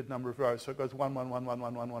repeated number of rows, so it goes 1, 1, 1, 1,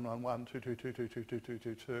 1, 1, 1, 1, 1, 2, 2, 2, 2, 2, 2, 2,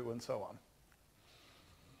 2, 2, and so on.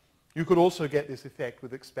 You could also get this effect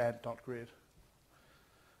with expand not grid.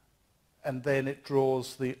 And then it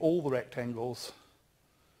draws all the rectangles.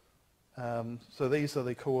 So these are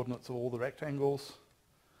the coordinates of all the rectangles,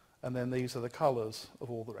 and then these are the colors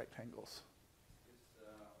of all the rectangles.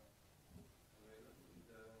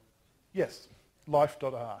 Yes,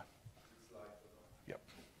 life.r. Yep.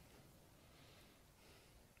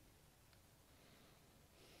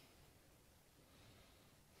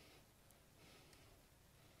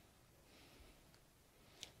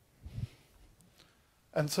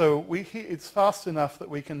 And so it's fast enough that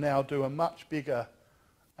we can now do a much bigger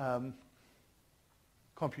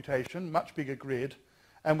computation, much bigger grid,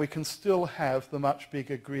 and we can still have the much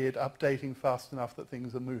bigger grid updating fast enough that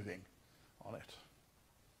things are moving on it.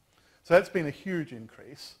 So that's been a huge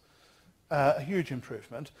increase, a huge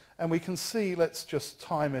improvement. And we can see, let's just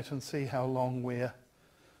time it and see how long we're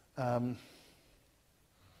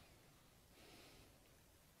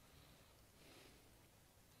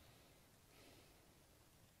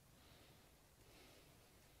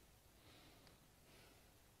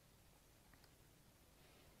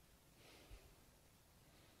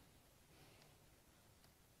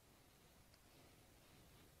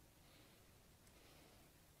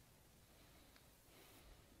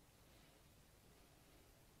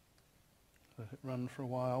let it run for a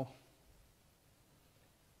while.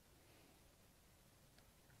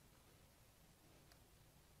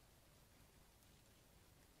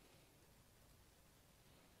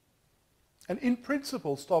 And in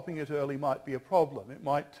principle, stopping it early might be a problem. It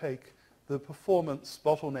might take the performance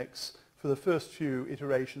bottlenecks for the first few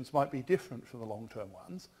iterations might be different from the long-term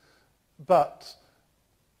ones. But,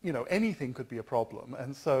 you know, anything could be a problem,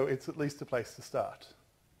 and so it's at least a place to start.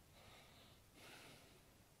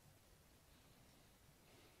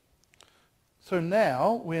 So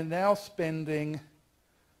now, we're now spending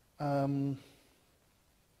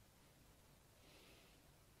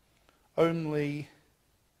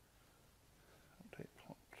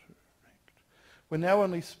we're now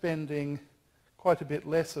only spending quite a bit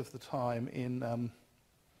less of the time in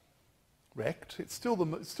rect. It's still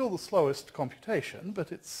the slowest computation,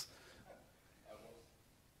 but it's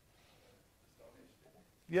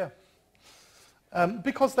yeah.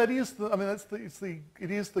 Because that is the, I mean,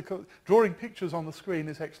 drawing pictures on the screen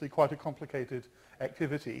is actually quite a complicated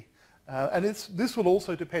activity. And this will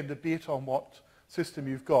also depend a bit on what system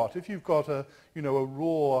you've got. If you've got a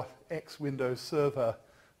raw X Windows server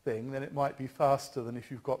thing, then it might be faster than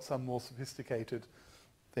if you've got some more sophisticated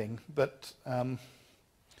thing. But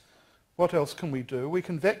what else can we do? We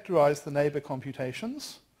can vectorize the neighbor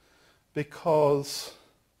computations, because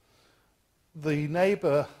the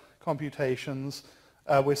neighbor computations,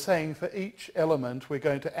 we're saying for each element we're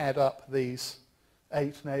going to add up these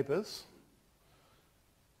 8 neighbors.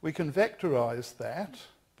 We can vectorize that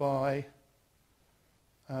by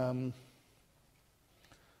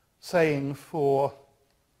saying for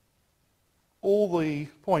all the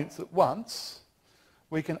points at once,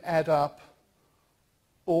 we can add up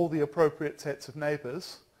all the appropriate sets of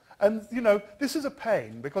neighbors. And, you know, this is a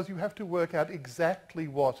pain because you have to work out exactly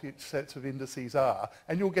what each sets of indices are,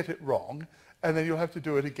 and you'll get it wrong, and then you'll have to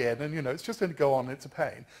do it again, and, you know, it's just going to go on, it's a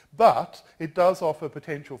pain. But it does offer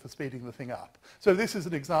potential for speeding the thing up. So this is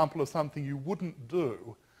an example of something you wouldn't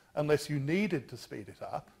do unless you needed to speed it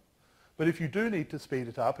up. But if you do need to speed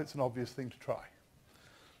it up, it's an obvious thing to try.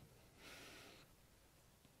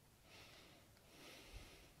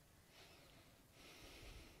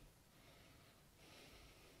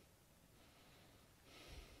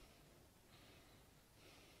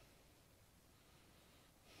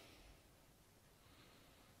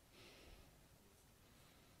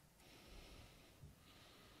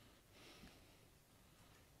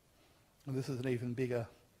 And this is an even bigger.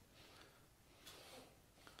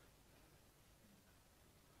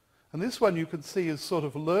 And this one you can see is sort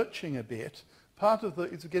of lurching a bit. Part of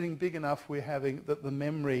it's getting big enough we're having that the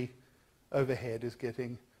memory overhead is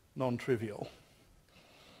getting non-trivial.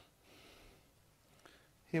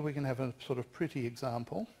 Here we can have a sort of pretty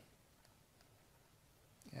example.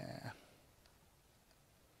 Yeah.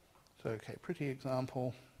 So, okay, pretty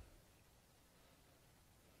example.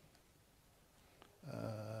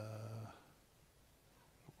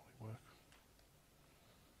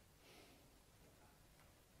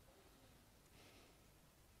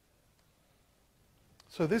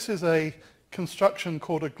 So this is a construction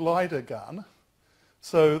called a glider gun.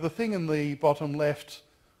 So the thing in the bottom left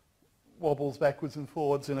wobbles backwards and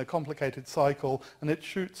forwards in a complicated cycle, and it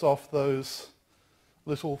shoots off those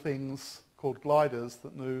little things called gliders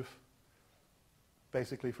that move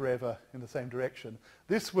basically forever in the same direction.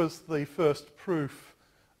 This was the first proof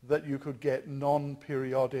that you could get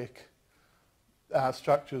non-periodic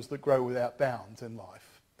structures that grow without bounds in life.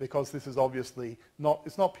 Because this is obviously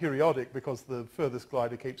it's not periodic because the furthest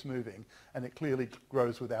glider keeps moving, and it clearly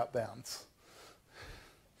grows without bounds.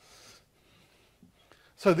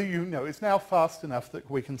 So that it's now fast enough that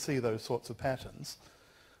we can see those sorts of patterns.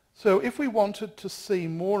 So if we wanted to see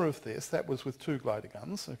more of this, that was with 2 glider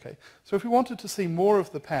guns, okay. So if we wanted to see more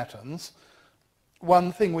of the patterns,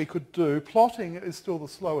 one thing we could do, plotting is still the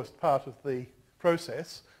slowest part of the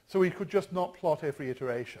process, so we could just not plot every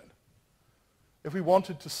iteration. If we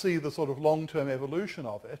wanted to see the sort of long-term evolution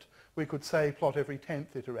of it, we could say plot every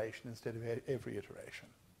 10th iteration instead of every iteration.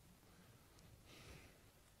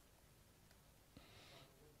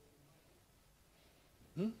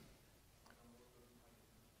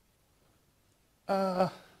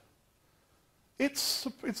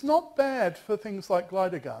 It's not bad for things like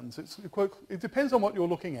glider guns. It depends on what you're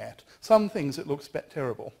looking at. Some things it looks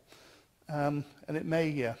terrible. And it may,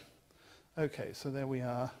 yeah. Okay, so there we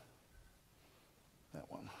are. That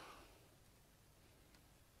one.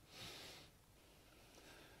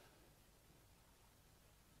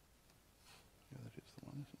 Yeah, that is the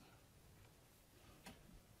one, isn't it?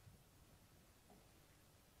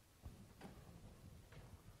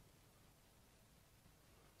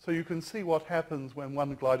 So you can see what happens when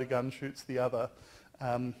one glider gun shoots the other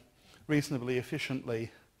reasonably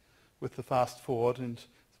efficiently with the fast forward, and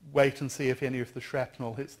wait and see if any of the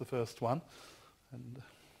shrapnel hits the first one. And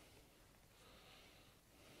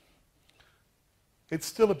it's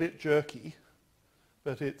still a bit jerky,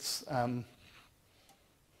 but it's and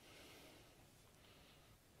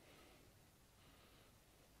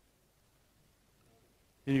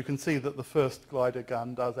you can see that the first glider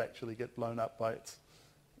gun does actually get blown up by it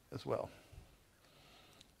as well.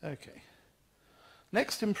 Okay.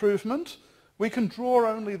 Next improvement, we can draw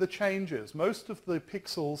only the changes. Most of the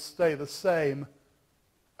pixels stay the same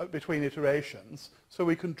between iterations, so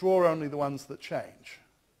we can draw only the ones that change.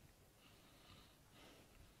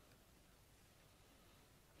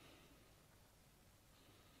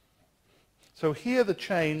 So here the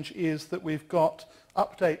change is that we've got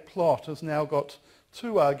update plot has now got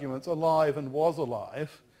two arguments, alive and was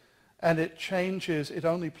alive, and it changes, it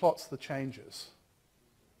only plots the changes,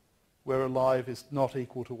 where alive is not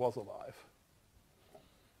equal to was alive.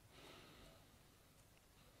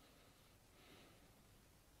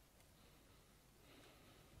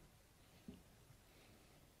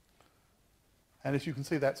 And as you can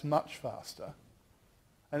see, that's much faster,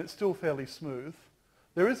 and it's still fairly smooth.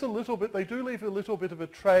 There is a little bit, they do leave a little bit of a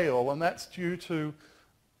trail, and that's due to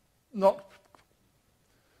not,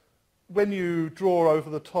 when you draw over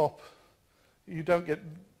the top, you don't get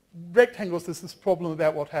rectangles. There's this problem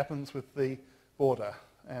about what happens with the border,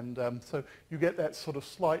 and so you get that sort of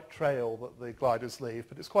slight trail that the gliders leave,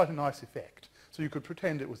 but it's quite a nice effect. So you could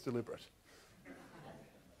pretend it was deliberate.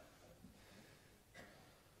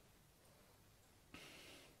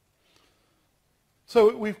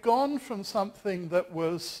 So we've gone from something that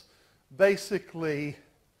was basically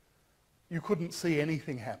you couldn't see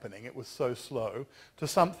anything happening, it was so slow, to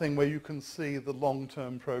something where you can see the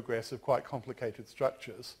long-term progress of quite complicated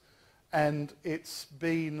structures. And it's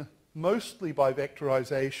been mostly by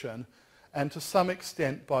vectorization and to some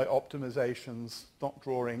extent by optimizations, not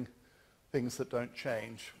drawing things that don't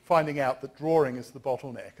change, finding out that drawing is the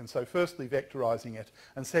bottleneck. And so firstly vectorizing it,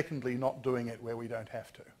 and secondly not doing it where we don't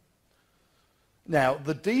have to. Now,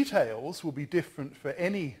 the details will be different for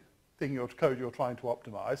any code you're trying to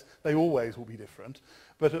optimize. They always will be different,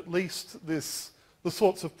 but at least the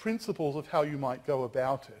sorts of principles of how you might go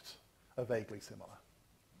about it are vaguely similar.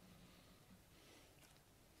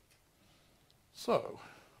 So,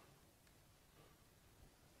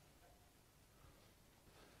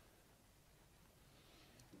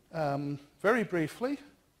 very briefly,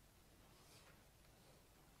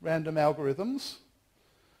 random algorithms.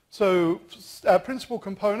 So, principal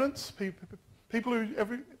components, people who,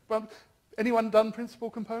 anyone done principal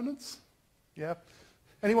components? Yeah.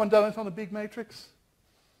 Anyone done it on a big matrix?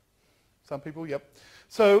 Some people, yep.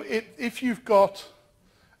 So if you've got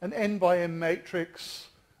an n by m matrix,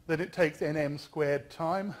 then it takes nm squared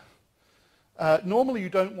time. Normally you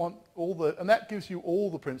don't want all the, and that gives you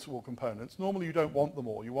all the principal components. Normally you don't want them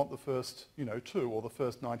all. You want the first, 2 or the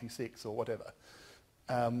first 96 or whatever.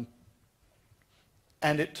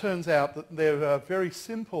 And it turns out that there are very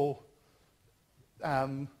simple,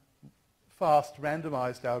 fast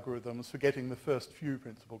randomized algorithms for getting the first few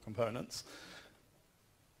principal components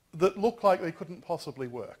that look like they couldn't possibly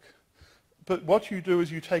work. But what you do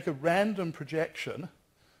is you take a random projection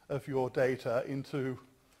of your data into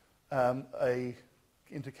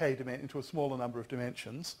into a smaller number of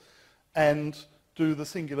dimensions and do the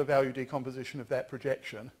singular value decomposition of that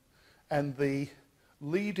projection. And the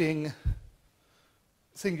leading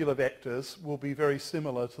singular vectors will be very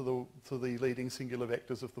similar to the leading singular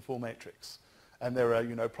vectors of the full matrix. And there are,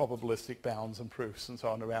 probabilistic bounds and proofs and so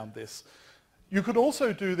on around this. You could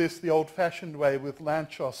also do this the old-fashioned way with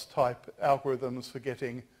Lanczos-type algorithms for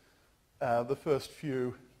getting the first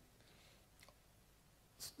few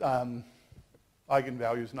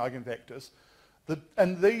eigenvalues and eigenvectors.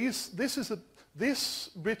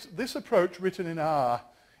 This approach written in R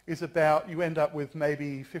is about, you end up with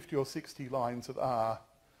maybe 50 or 60 lines of R,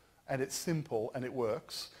 and it's simple and it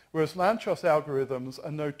works. Whereas Lanczos algorithms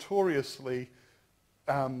are notoriously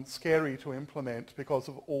scary to implement because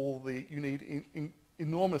of you need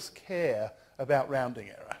enormous care about rounding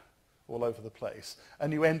error. all over the place.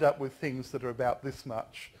 And you end up with things that are about this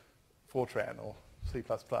much Fortran or C++.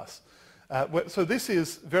 So this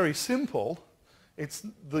is very simple. It's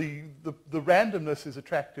the randomness is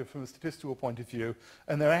attractive from a statistical point of view,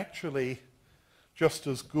 and they're actually just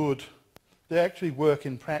as good. They actually work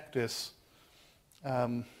in practice.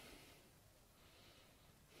 Let's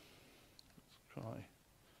try.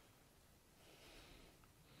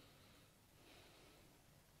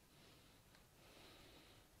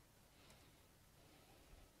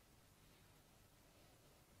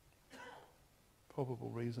 Probable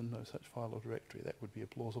reason, no such file or directory. That would be a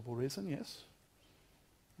plausible reason, yes.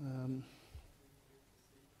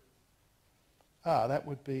 That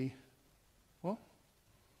would be, what?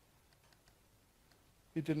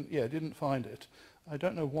 It didn't find it. I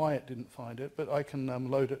don't know why it didn't find it, but I can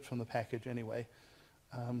load it from the package anyway.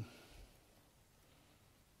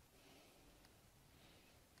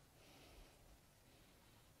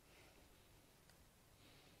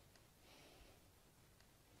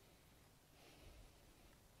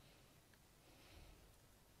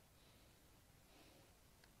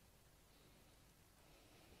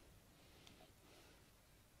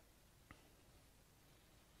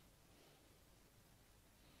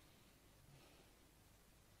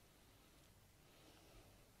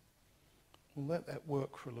 We'll let that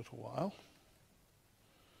work for a little while.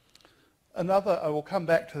 I will come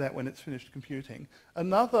back to that when it's finished computing.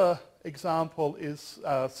 Another example is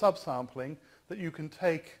subsampling, that you can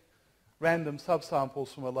take random subsamples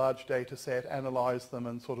from a large data set, analyze them,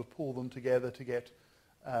 and sort of pull them together to get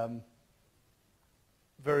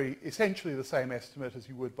essentially the same estimate as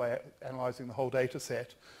you would by analyzing the whole data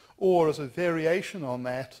set. Or as a variation on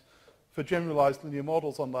that, for generalized linear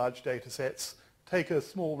models on large data sets, take a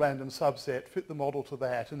small random subset, fit the model to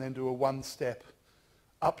that, and then do a one-step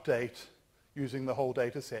update using the whole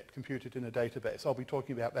data set computed in a database. I'll be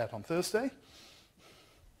talking about that on Thursday.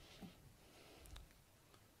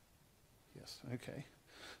 Yes, okay.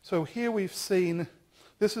 So here we've seen,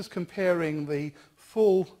 this is comparing the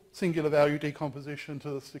full singular value decomposition to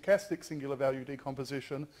the stochastic singular value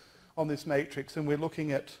decomposition on this matrix, and we're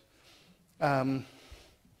looking at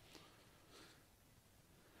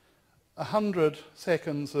 100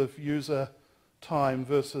 seconds of user time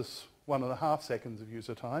versus 1.5 seconds of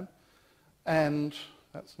user time. And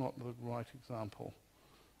that's not the right example.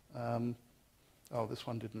 This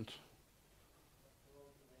one didn't.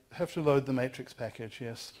 Have to load the matrix package,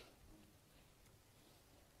 yes.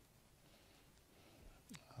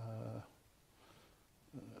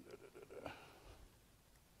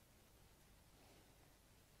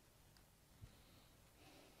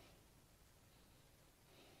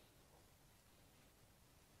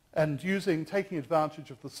 And taking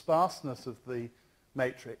advantage of the sparseness of the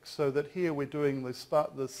matrix, so that here we're doing the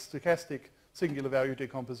stochastic singular value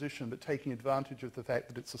decomposition, but taking advantage of the fact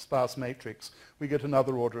that it's a sparse matrix, we get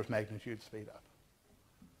another order of magnitude speed up.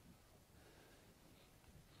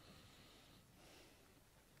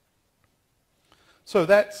 So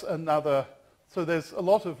that's another, so there's a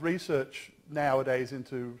lot of research nowadays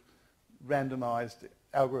into randomized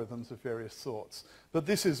algorithms of various sorts, but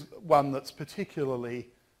this is one that's potentially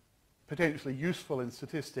useful in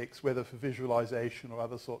statistics, whether for visualization or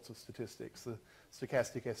other sorts of statistics, the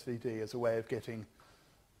stochastic SVD as a way of getting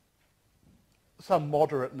some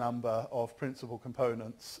moderate number of principal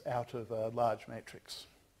components out of a large matrix.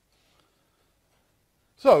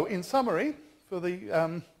 So, in summary, for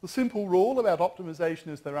the simple rule about optimization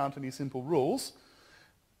is there aren't any simple rules.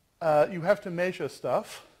 You have to measure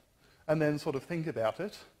stuff and then sort of think about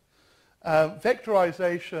it.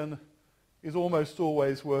 Vectorization is almost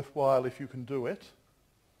always worthwhile if you can do it.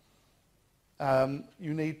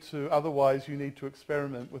 Otherwise you need to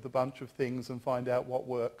experiment with a bunch of things and find out what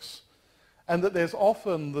works. And that there's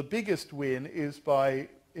often the biggest win is by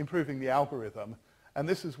improving the algorithm. And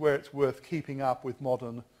this is where it's worth keeping up with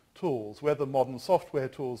modern tools, whether modern software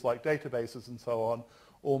tools like databases and so on,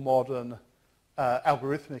 or modern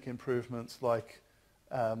algorithmic improvements like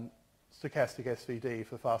stochastic SVD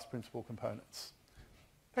for fast principal components.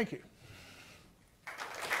 Thank you.